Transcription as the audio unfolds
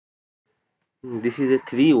This is a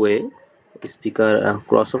three-way speaker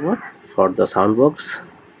crossover for the soundbox.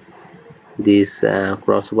 This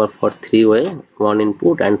crossover for three-way, one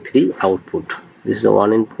input and three output. This is the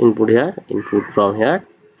one input here, input from here,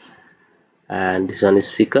 and this one is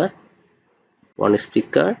speaker, one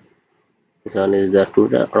speaker. This one is the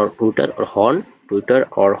tweeter or horn, tweeter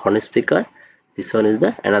or horn speaker. This one is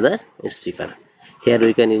the another speaker. Here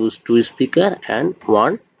we can use two speaker and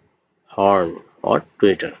one horn or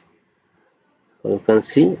tweeter. You can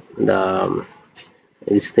see the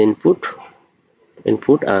this is the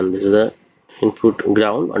input, and this is the input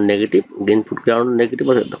ground or negative. Input ground or negative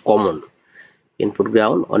are the common. Input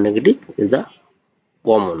ground or negative is the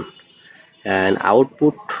common, and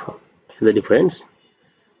output is the difference.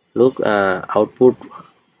 Look, output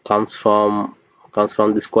comes from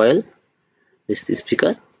this coil, this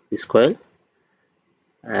speaker, this coil,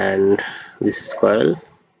 and this is coil.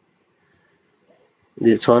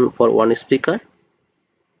 This one for one speaker.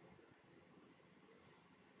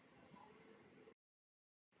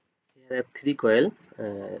 Here I have three coil,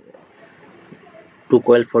 two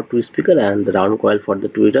coil for two speaker and the round coil for the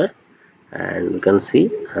tweeter, and you can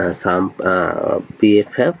see some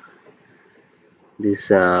PFF. This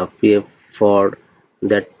PF for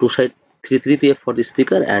that two side, three PF for the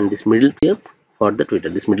speaker, and this middle PF for the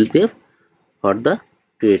tweeter. This middle PF for the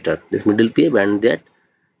tweeter. This middle PF and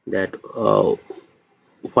that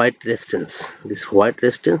white resistance. This white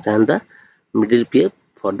resistance and the middle PF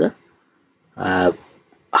for the uh,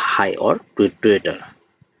 high or tweeter.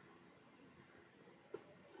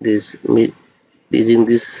 This is in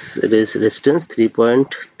this resistance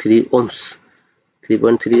 3.3 ohms.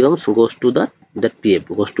 3.3 ohms goes to that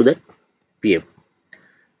PF, goes to that PF,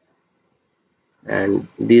 and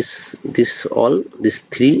this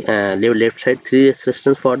three left side three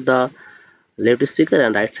resistance for the left speaker,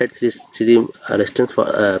 and right side three resistance for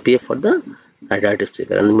PF for the right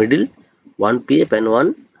speaker, and middle one PF and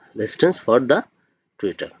one resistance for the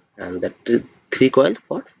tweeter, and that three coil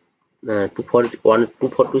for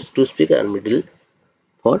two speaker and middle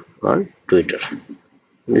for one tweeter.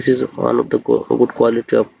 This is one of the good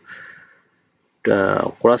quality of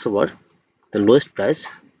crossover. The lowest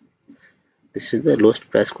price. This is the lowest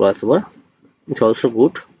price crossover. It's also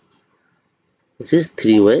good. This is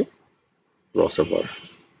three-way crossover.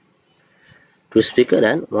 Two speaker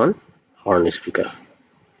and one horn speaker.